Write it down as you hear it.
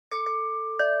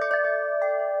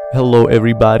Hello,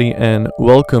 everybody, and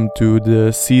welcome to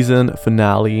the season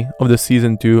finale of the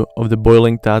season 2 of the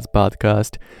Boiling Thoughts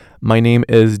podcast. My name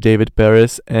is David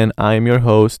Paris, and I am your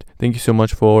host. Thank you so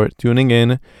much for tuning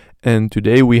in. And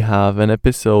today we have an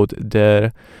episode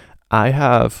that I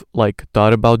have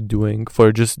thought about doing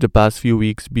for just the past few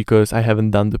weeks because I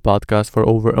haven't done the podcast for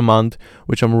over a month,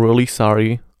 which I'm really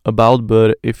sorry about.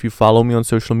 But if you follow me on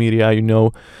social media, you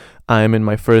know I'm in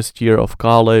my first year of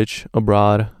college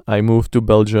abroad. I moved to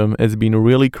Belgium. It's been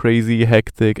really crazy,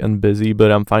 hectic, and busy,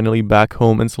 but I'm finally back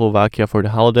home in Slovakia for the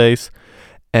holidays.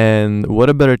 And what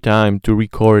a better time to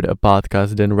record a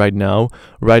podcast than right now,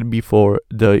 right before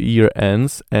the year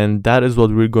ends. And that is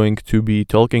what we're going to be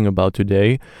talking about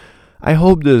today. I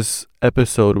hope this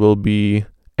episode will be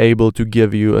able to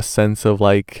give you a sense of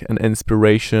an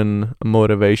inspiration,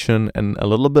 motivation, and a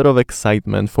little bit of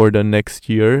excitement for the next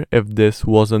year if this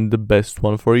wasn't the best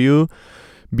one for you,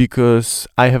 because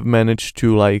I have managed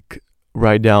to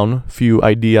write down few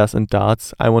ideas and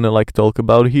thoughts I want to talk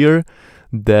about here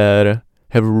that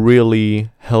have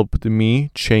really helped me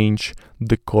change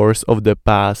the course of the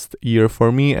past year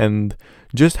for me and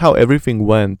just how everything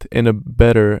went in a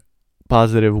better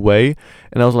positive way.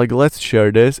 And I was like, let's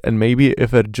share this, and maybe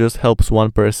if it just helps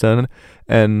one person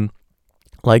and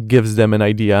gives them an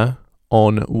idea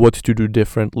on what to do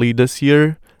differently this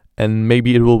year, and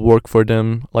maybe it will work for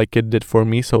them like it did for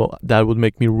me, so that would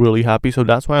make me really happy. So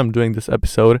that's why I'm doing this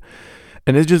episode,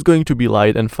 and it's just going to be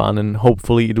light and fun, and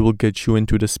hopefully it will get you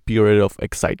into the spirit of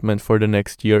excitement for the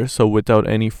next year. So without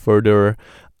any further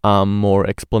more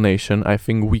explanation, I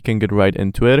think we can get right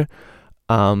into it.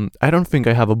 I don't think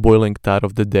I have a boiling thought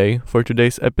of the day for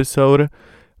today's episode.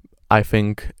 I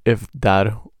think if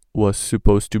that was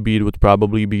supposed to be, it would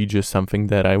probably be just something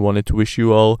that I wanted to wish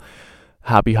you all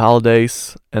happy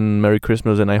holidays and Merry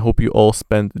Christmas, and I hope you all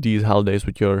spent these holidays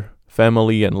with your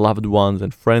family and loved ones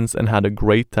and friends and had a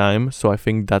great time. So I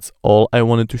think that's all I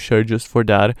wanted to share just for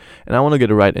that, and I want to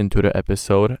get right into the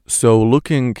episode. So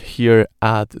looking here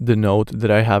at the note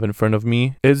that I have in front of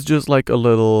me, it's just a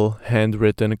little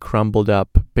handwritten, crumbled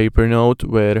up paper note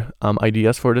with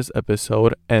ideas for this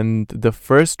episode, and the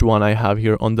first one I have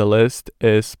here on the list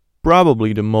is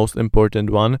probably the most important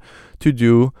one to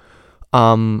do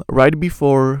right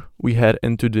before we head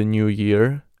into the new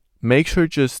year. Make sure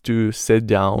just to sit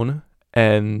down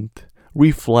and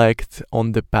reflect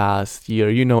on the past year.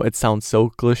 You know, it sounds so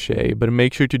cliche, but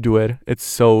make sure to do it. It's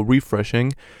so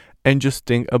refreshing. And just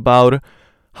think about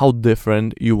how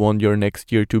different you want your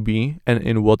next year to be and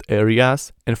in what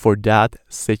areas. And for that,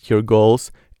 set your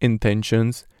goals,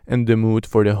 intentions, and the mood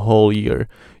for the whole year.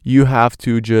 You have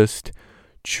to just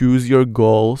choose your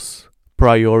goals,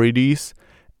 priorities,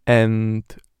 and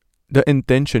the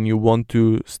intention you want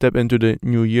to step into the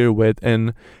new year with,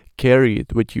 and carry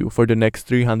it with you for the next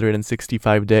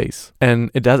 365 days. And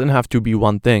it doesn't have to be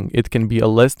one thing. It can be a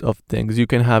list of things. You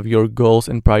can have your goals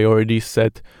and priorities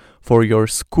set for your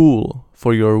school,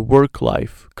 for your work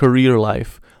life, career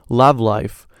life, love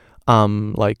life,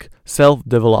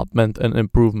 self-development and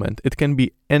improvement. It can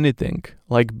be anything,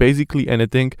 basically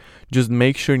anything. Just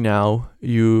make sure now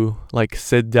you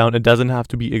sit down. It doesn't have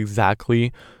to be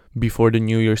exactly before the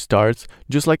new year starts.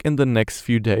 Just in the next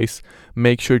few days,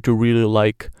 make sure to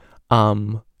really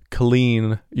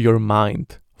clean your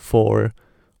mind for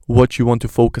what you want to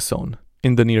focus on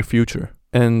in the near future.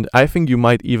 And I think you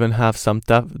might even have some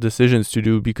tough decisions to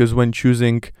do, because when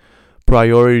choosing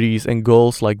priorities and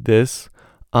goals like this,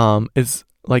 it's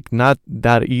not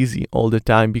that easy all the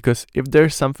time, because if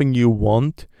there's something you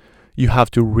want, you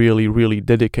have to really, really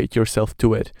dedicate yourself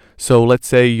to it. So let's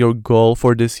say your goal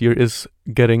for this year is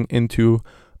getting into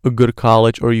a good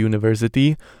college or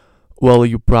university. Well,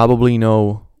 you probably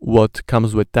know what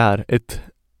comes with that. It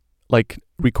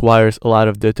requires a lot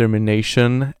of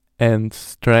determination and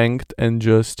strength and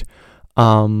just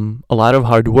a lot of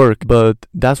hard work. But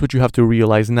that's what you have to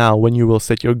realize now when you will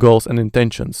set your goals and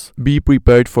intentions. Be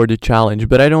prepared for the challenge.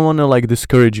 But I don't want to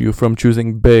discourage you from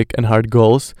choosing big and hard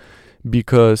goals,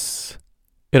 because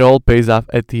it all pays off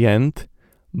at the end.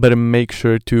 But make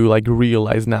sure to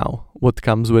realize now what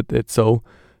comes with it, so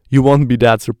you won't be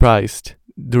that surprised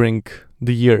during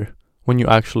the year when you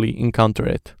actually encounter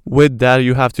it. With that,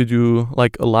 you have to do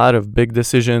a lot of big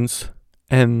decisions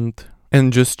and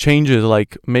just changes.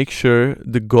 Make sure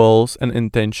the goals and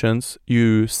intentions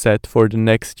you set for the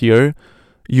next year,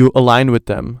 you align with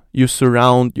them. You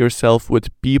surround yourself with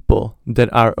people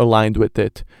that are aligned with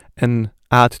it and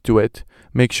add to it.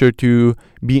 Make sure to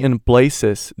be in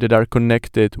places that are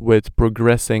connected with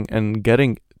progressing and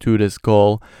getting to this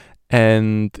goal,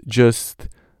 and just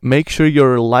make sure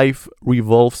your life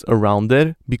revolves around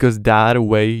it, because that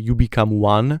way you become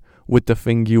one with the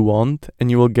thing you want, and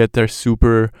you will get there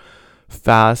super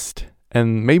fast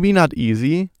and maybe not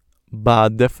easy,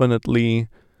 but definitely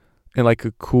in like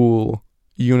a cool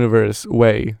universe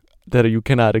way that you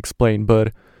cannot explain.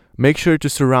 But make sure to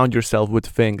surround yourself with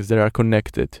things that are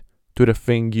connected to the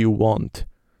thing you want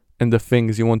and the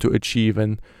things you want to achieve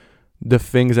and the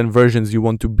things and versions you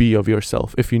want to be of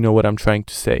yourself, if you know what I'm trying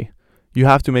to say. You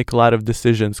have to make a lot of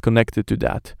decisions connected to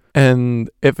that. And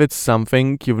if it's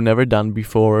something you've never done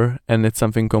before and it's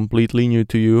something completely new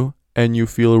to you and you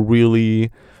feel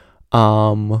really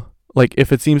like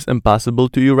if it seems impossible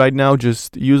to you right now,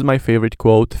 just use my favorite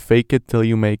quote, fake it till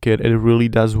you make it. It really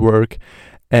does work,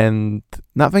 and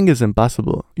nothing is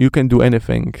impossible. You can do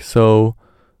anything, so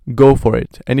go for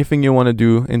it. Anything you want to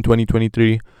do in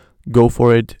 2023, go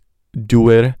for it, do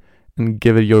it, and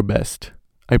give it your best.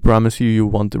 I promise you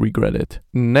won't regret it.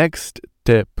 Next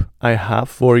tip I have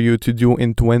for you to do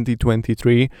in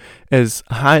 2023 is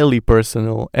highly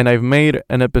personal, and I've made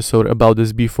an episode about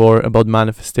this before, about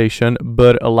manifestation,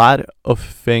 but a lot of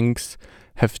things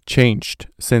have changed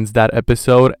since that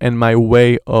episode, and my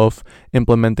way of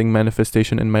implementing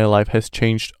manifestation in my life has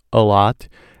changed a lot.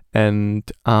 And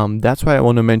that's why I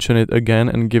want to mention it again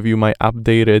and give you my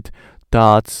updated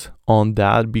thoughts on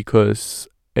that, because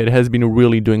it has been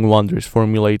really doing wonders for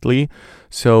me lately.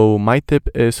 So my tip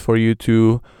is for you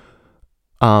to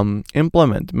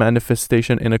implement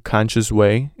manifestation in a conscious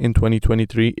way in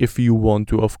 2023 if you want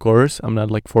to, of course. I'm not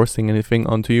like forcing anything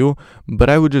onto you, but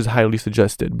I would just highly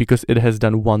suggest it because it has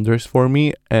done wonders for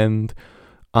me, and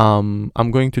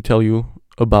I'm going to tell you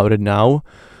about it now.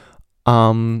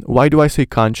 Why do I say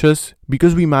conscious?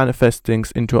 Because we manifest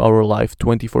things into our life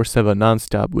 24/7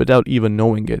 nonstop without even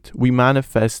knowing it. We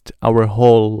manifest our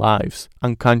whole lives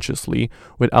unconsciously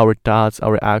with our thoughts,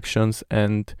 our actions,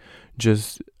 and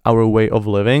just our way of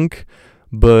living.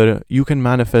 But you can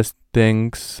manifest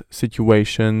things,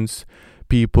 situations,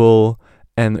 people,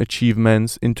 and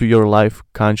achievements into your life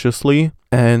consciously,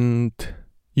 and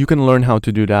you can learn how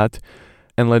to do that.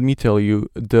 And let me tell you,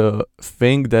 the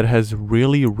thing that has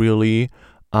really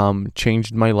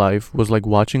changed my life was like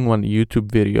watching one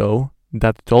YouTube video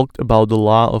that talked about the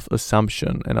law of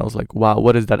assumption. And I was like, wow,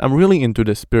 what is that? I'm really into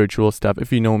the spiritual stuff.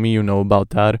 If you know me, you know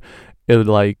about that. It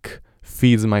like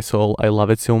feeds my soul. I love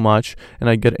it so much, and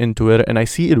I get into it, and I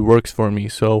see it works for me.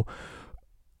 So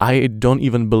I don't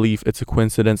even believe it's a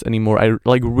coincidence anymore. I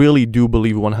like really do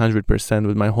believe 100%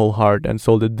 with my whole heart and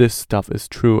soul that this stuff is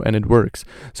true and it works.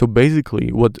 So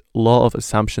basically what law of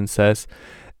assumption says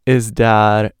is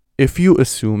that if you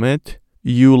assume it,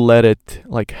 you let it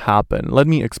like happen. Let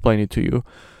me explain it to you.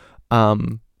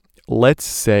 Let's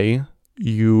say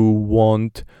you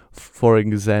want, for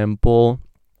example,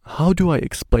 how do I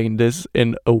explain this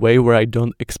in a way where I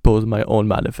don't expose my own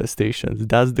manifestations?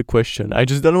 That's the question. I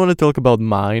just don't want to talk about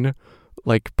mine,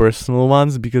 like personal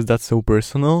ones, because that's so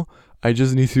personal. I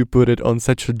just need to put it on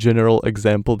such a general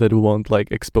example that won't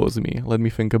like expose me. Let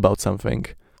me think about something.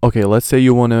 Okay, let's say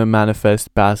you want to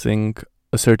manifest passing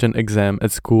a certain exam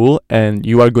at school, and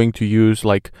you are going to use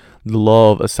like the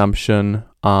law of assumption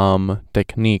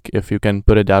technique, if you can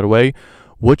put it that way.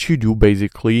 What you do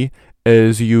basically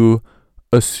is you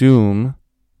assume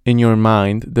in your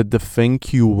mind that the thing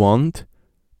you want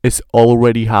is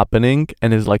already happening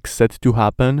and is like set to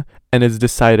happen, and it's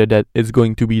decided that it's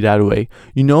going to be that way.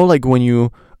 You know, like when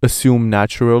you assume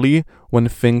naturally when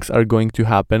things are going to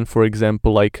happen, for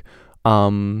example, like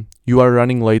you are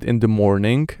running late in the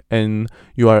morning and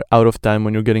you are out of time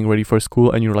when you're getting ready for school,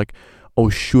 and you're like, oh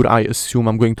shoot, I assume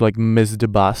I'm going to like miss the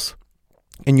bus,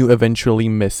 and you eventually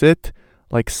miss it.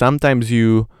 Like sometimes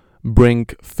you bring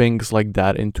things like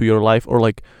that into your life, or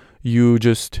like you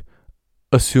just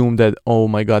assume that, oh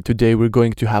my god, today we're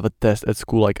going to have a test at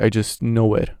school, like I just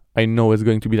know it, I know it's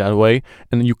going to be that way,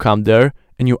 and then you come there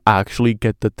and you actually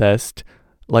get the test.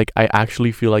 Like I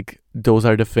actually feel like those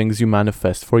are the things you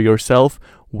manifest for yourself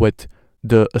with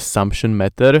the assumption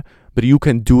method. But you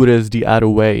can do this the other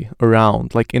way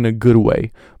around, like in a good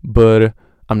way. But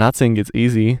I'm not saying it's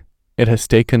easy. It has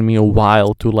taken me a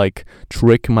while to like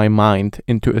trick my mind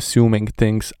into assuming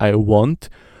things I want.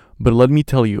 But let me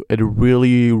tell you, it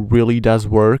really does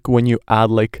work when you add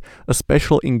like a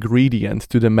special ingredient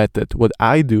to the method. What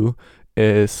I do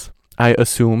is I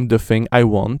assume the thing I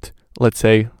want. Let's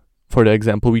say, for the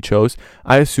example we chose,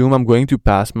 I assume I'm going to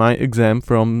pass my exam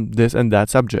from this and that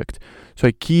subject. So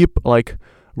I keep like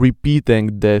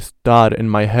repeating this thought in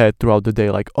my head throughout the day,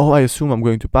 like, oh, I assume I'm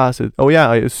going to pass it. Oh yeah,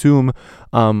 I assume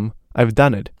I've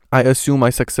done it. I assume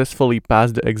I successfully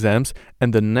passed the exams.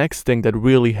 And the next thing that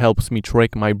really helps me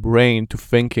trick my brain to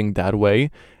thinking that way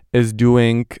is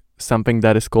doing something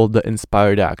that is called the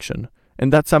inspired action.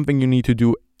 And that's something you need to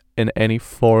do in any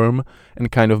form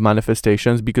and kind of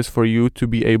manifestations, because for you to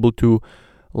be able to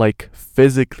like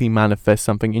physically manifest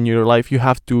something in your life, you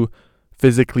have to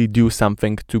physically do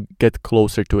something to get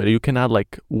closer to it. You cannot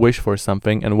like wish for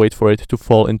something and wait for it to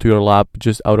fall into your lap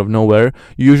just out of nowhere.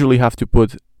 You usually have to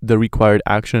put the required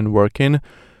action and work in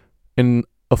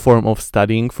a form of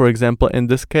studying, for example, in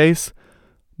this case,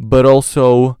 but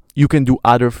also you can do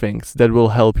other things that will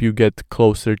help you get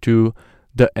closer to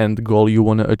the end goal you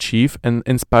want to achieve. And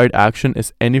inspired action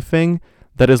is anything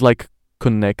that is like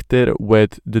connected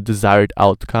with the desired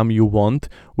outcome you want,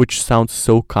 which sounds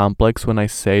so complex when I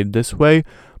say it this way.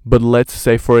 But let's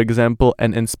say, for example,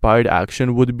 an inspired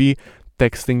action would be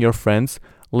texting your friends,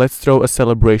 let's throw a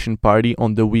celebration party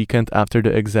on the weekend after the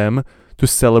exam to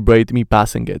celebrate me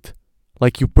passing it.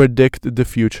 Like, you predict the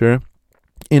future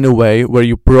in a way where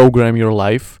you program your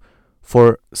life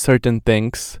for certain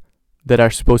things that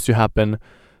are supposed to happen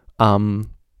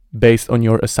based on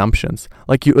your assumptions.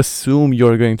 Like, you assume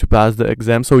you're going to pass the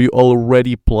exam, so you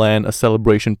already plan a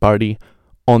celebration party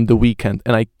on the weekend.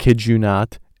 And I kid you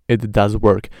not, it does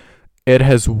work. It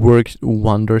has worked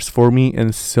wonders for me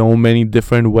in so many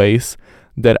different ways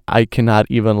that I cannot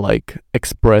even like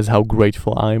express how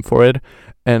grateful I am for it.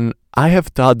 And I have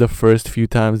thought the first few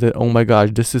times that, oh my gosh,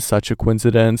 this is such a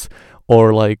coincidence,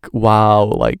 or like, wow,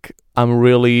 like I'm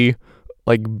really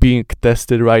like being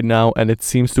tested right now and it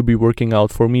seems to be working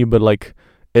out for me. But like,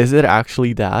 is it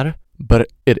actually that? But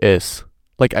it is.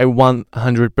 Like, I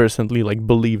 100% like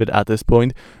believe it at this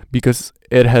point, because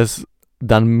it has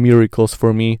done miracles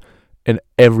for me in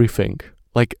everything.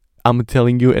 Like, I'm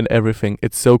telling you, in everything.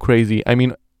 It's so crazy. I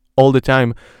mean, all the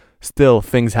time, still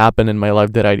things happen in my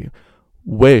life that I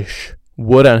wish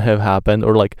wouldn't have happened,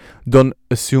 or like, don't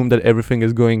assume that everything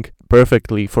is going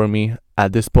perfectly for me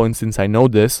at this point, since I know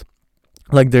this.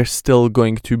 Like, there's still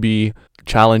going to be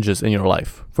challenges in your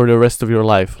life for the rest of your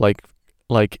life.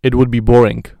 Like it would be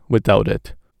boring without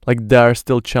it. Like, there are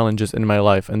still challenges in my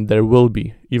life, and there will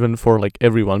be, even for like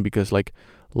everyone, because like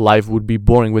life would be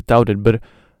boring without it. But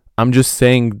I'm just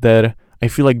saying that I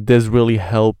feel like this really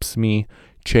helps me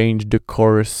change the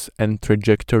course and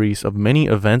trajectories of many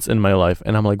events in my life.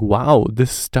 And I'm like, wow,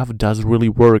 this stuff does really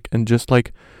work. And just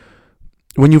like,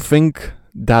 when you think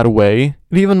that way,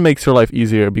 it even makes your life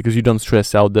easier, because you don't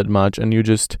stress out that much, and you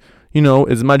just, you know,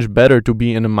 it's much better to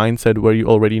be in a mindset where you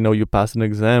already know you passed an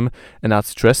exam and not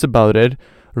stress about it,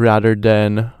 rather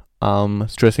than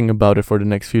stressing about it for the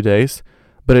next few days.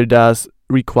 But it does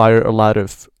require a lot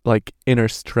of like inner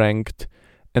strength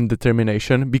and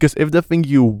determination, because if the thing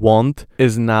you want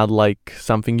is not like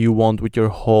something you want with your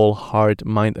whole heart,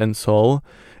 mind and soul,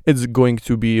 it's going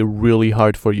to be really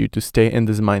hard for you to stay in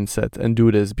this mindset and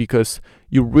do this, because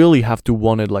you really have to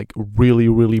want it like really,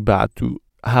 really bad to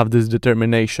have this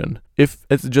determination. If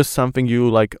it's just something you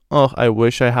like, oh, I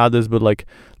wish I had this, but like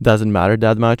doesn't matter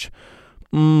that much,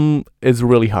 it's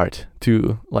really hard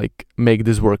to like make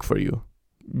this work for you,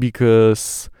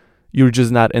 because you're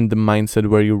just not in the mindset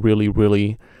where you really,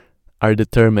 really are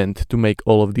determined to make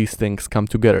all of these things come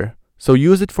together. So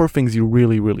use it for things you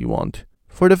really, really want,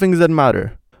 for the things that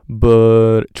matter.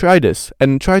 But try this,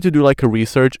 and try to do like a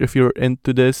research if you're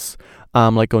into this.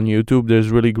 Like on YouTube, there's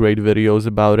really great videos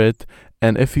about it.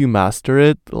 And if you master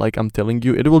it, like I'm telling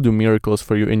you, it will do miracles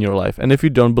for you in your life. And if you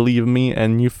don't believe me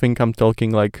and you think I'm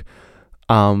talking like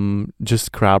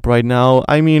just crap right now,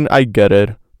 I mean, I get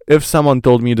it. If someone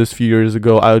told me this a few years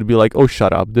ago, I would be like, oh,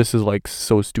 shut up. This is like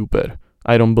so stupid.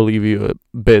 I don't believe you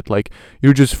a bit. Like,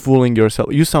 you're just fooling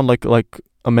yourself. You sound like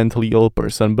a mentally ill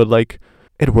person, but like,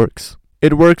 it works.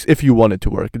 It works if you want it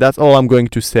to work. That's all I'm going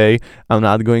to say. I'm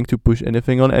not going to push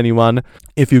anything on anyone.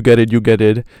 If you get it, you get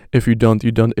it. If you don't,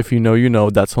 you don't. If you know, you know.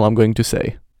 That's all I'm going to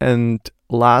say. And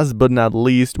last but not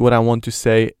least, what I want to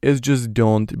say is just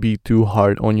don't be too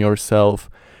hard on yourself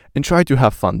and try to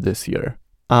have fun this year.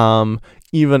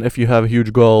 Even if you have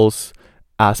huge goals,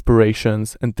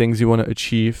 aspirations, and things you want to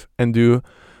achieve and do,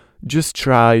 just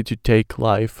try to take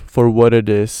life for what it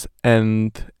is.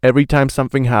 And every time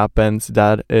something happens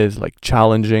that is like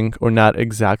challenging or not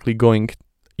exactly going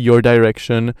your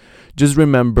direction, just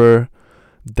remember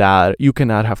that you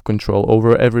cannot have control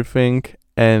over everything,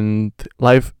 and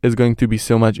life is going to be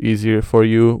so much easier for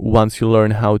you once you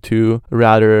learn how to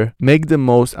rather make the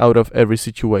most out of every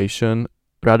situation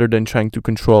rather than trying to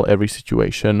control every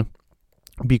situation,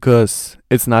 because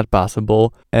it's not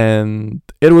possible and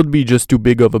it would be just too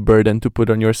big of a burden to put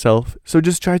on yourself. So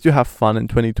just try to have fun in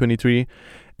 2023,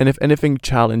 and if anything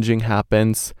challenging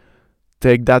happens,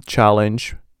 take that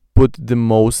challenge, put the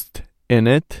most in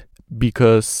it,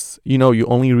 because you know you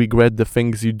only regret the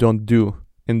things you don't do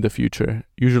in the future,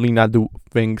 usually not the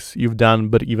things you've done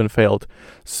but even failed.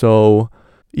 So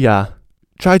yeah,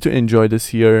 try to enjoy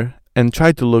this year and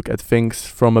try to look at things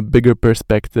from a bigger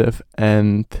perspective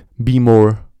and be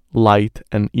more light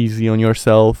and easy on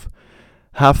yourself.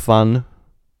 Have fun,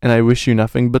 and I wish you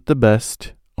nothing but the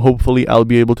best. Hopefully, I'll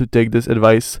be able to take this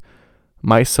advice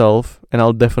myself, and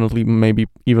I'll definitely maybe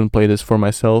even play this for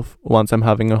myself once I'm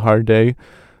having a hard day.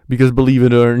 Because believe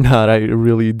it or not, I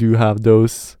really do have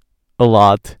those a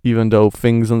lot, even though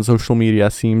things on social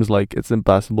media seems like it's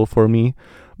impossible for me.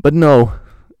 But no,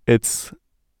 it's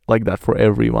like that for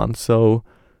everyone. So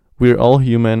we're all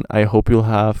human. I hope you'll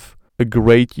have a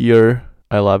great year.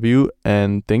 I love you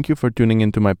and thank you for tuning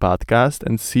into my podcast,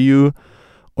 and see you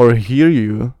or hear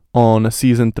you on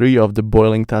season 3 of the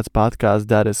Boiling Tats podcast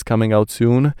that is coming out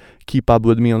soon. Keep up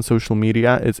with me on social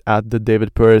media. It's at the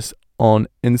David Perez on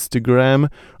Instagram,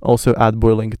 also at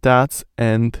Boiling Tats,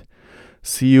 and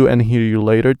see you and hear you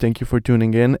later. Thank you for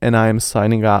tuning in, and I am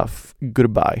signing off.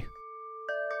 Goodbye.